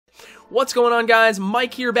What's going on, guys?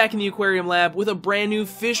 Mike here, back in the aquarium lab with a brand new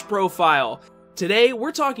fish profile. Today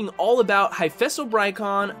we're talking all about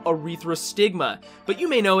Hyphesobrychon erythrostigma, but you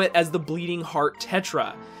may know it as the bleeding heart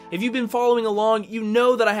tetra. If you've been following along, you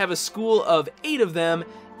know that I have a school of 8 of them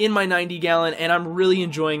in my 90-gallon, and I'm really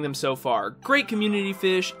enjoying them so far. Great community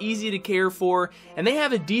fish, easy to care for, and they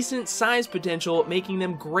have a decent size potential, making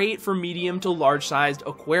them great for medium to large-sized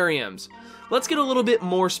aquariums. Let's get a little bit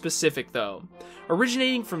more specific though.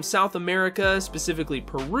 Originating from South America, specifically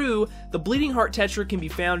Peru, the bleeding heart tetra can be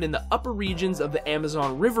found in the upper regions of the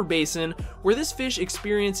Amazon River basin, where this fish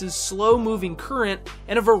experiences slow-moving current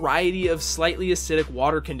and a variety of slightly acidic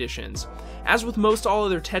water conditions. As with most all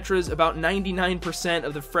other tetras, about 99%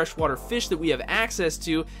 of the freshwater fish that we have access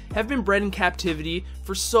to have been bred in captivity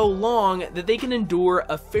for so long that they can endure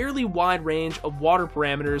a fairly wide range of water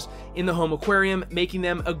parameters in the home aquarium, making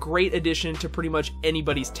them a great addition to pretty much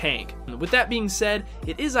anybody's tank. With that being said,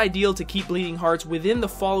 it is ideal to keep bleeding hearts within the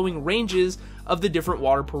following ranges of the different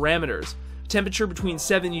water parameters. Temperature between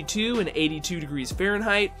 72 and 82 degrees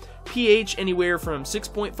Fahrenheit, pH anywhere from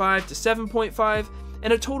 6.5 to 7.5,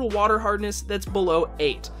 and a total water hardness that's below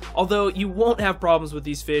 8, although you won't have problems with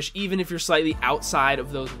these fish even if you're slightly outside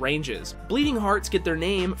of those ranges. Bleeding hearts get their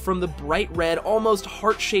name from the bright red, almost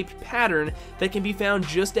heart-shaped pattern that can be found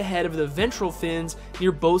just ahead of the ventral fins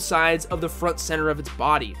near both sides of the front center of its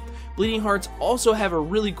body. Bleeding hearts also have a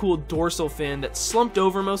really cool dorsal fin that's slumped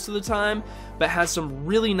over most of the time, but has some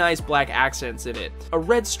really nice black accents in it. A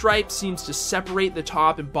red stripe seems to separate the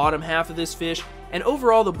top and bottom half of this fish, and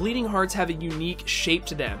overall the bleeding hearts have a unique shape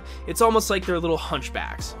to them. It's almost like they're little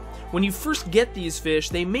hunchbacks. When you first get these fish,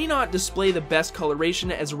 they may not display the best coloration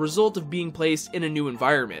as a result of being placed in a new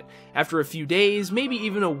environment. After a few days, maybe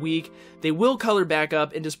even a week, they will color back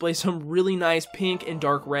up and display some really nice pink and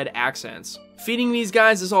dark red accents. Feeding these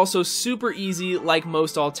guys is also super easy, like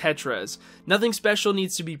most all tetras. Nothing special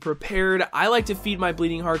needs to be prepared. I like to feed my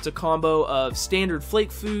bleeding hearts a combo of standard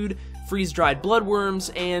flake food, freeze-dried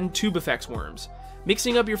bloodworms, and tubifex worms.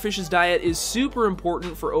 Mixing up your fish's diet is super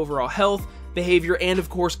important for overall health, behavior, and of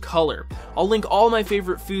course color. I'll link all my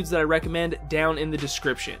favorite foods that I recommend down in the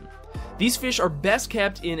description. These fish are best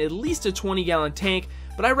kept in at least a 20-gallon tank,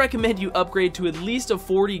 but I recommend you upgrade to at least a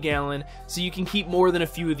 40-gallon so you can keep more than a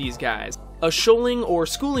few of these guys. A shoaling or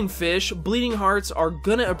schooling fish, bleeding hearts are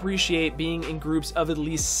gonna appreciate being in groups of at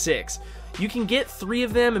least 6. You can get 3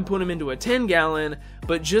 of them and put them into a 10-gallon,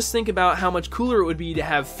 but just think about how much cooler it would be to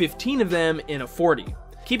have 15 of them in a 40.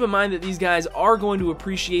 Keep in mind that these guys are going to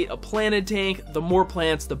appreciate a planted tank. The more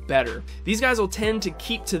plants, the better. These guys will tend to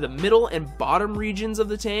keep to the middle and bottom regions of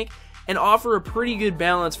the tank and offer a pretty good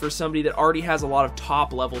balance for somebody that already has a lot of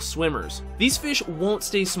top level swimmers. These fish won't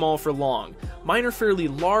stay small for long. Mine are fairly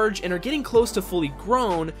large and are getting close to fully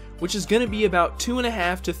grown, which is going to be about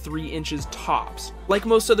 2.5 to 3 inches tops. Like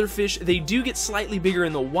most other fish, they do get slightly bigger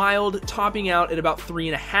in the wild, topping out at about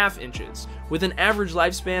 3.5 inches. With an average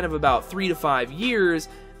lifespan of about 3 to 5 years,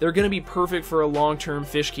 they're going to be perfect for a long-term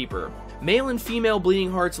fish keeper. Male and female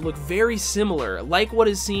bleeding hearts look very similar, like what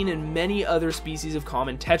is seen in many other species of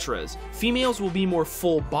common tetras. Females will be more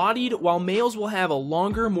full-bodied, while males will have a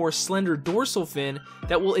longer, more slender dorsal fin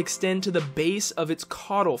that will extend to the base of its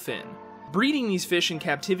caudal fin. Breeding these fish in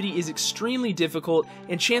captivity is extremely difficult,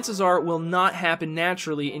 and chances are it will not happen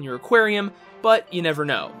naturally in your aquarium, but you never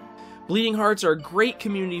know. Bleeding hearts are a great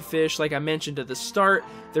community fish, like I mentioned at the start.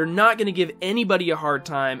 They're not going to give anybody a hard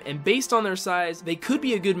time, and based on their size, they could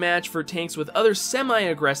be a good match for tanks with other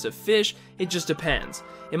semi-aggressive fish. It just depends.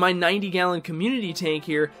 In my 90-gallon community tank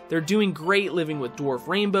here, they're doing great living with dwarf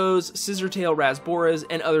rainbows, scissortail rasboras,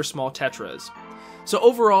 and other small tetras. So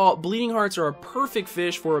overall, bleeding hearts are a perfect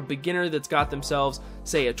fish for a beginner that's got themselves,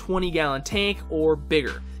 say, a 20-gallon tank or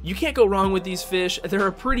bigger. You can't go wrong with these fish. They're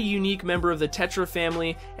a pretty unique member of the tetra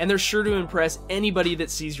family, and they're sure to impress anybody that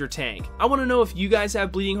sees your tank. I want to know if you guys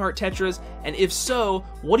have bleeding heart tetras, and if so,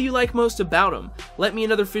 what do you like most about them? Let me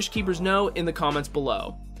and other fish keepers know in the comments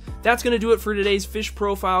below. That's going to do it for today's fish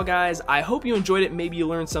profile, guys. I hope you enjoyed it. Maybe you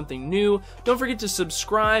learned something new. Don't forget to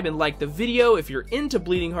subscribe and like the video if you're into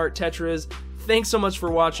bleeding heart tetras. Thanks so much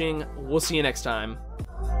for watching. We'll see you next time.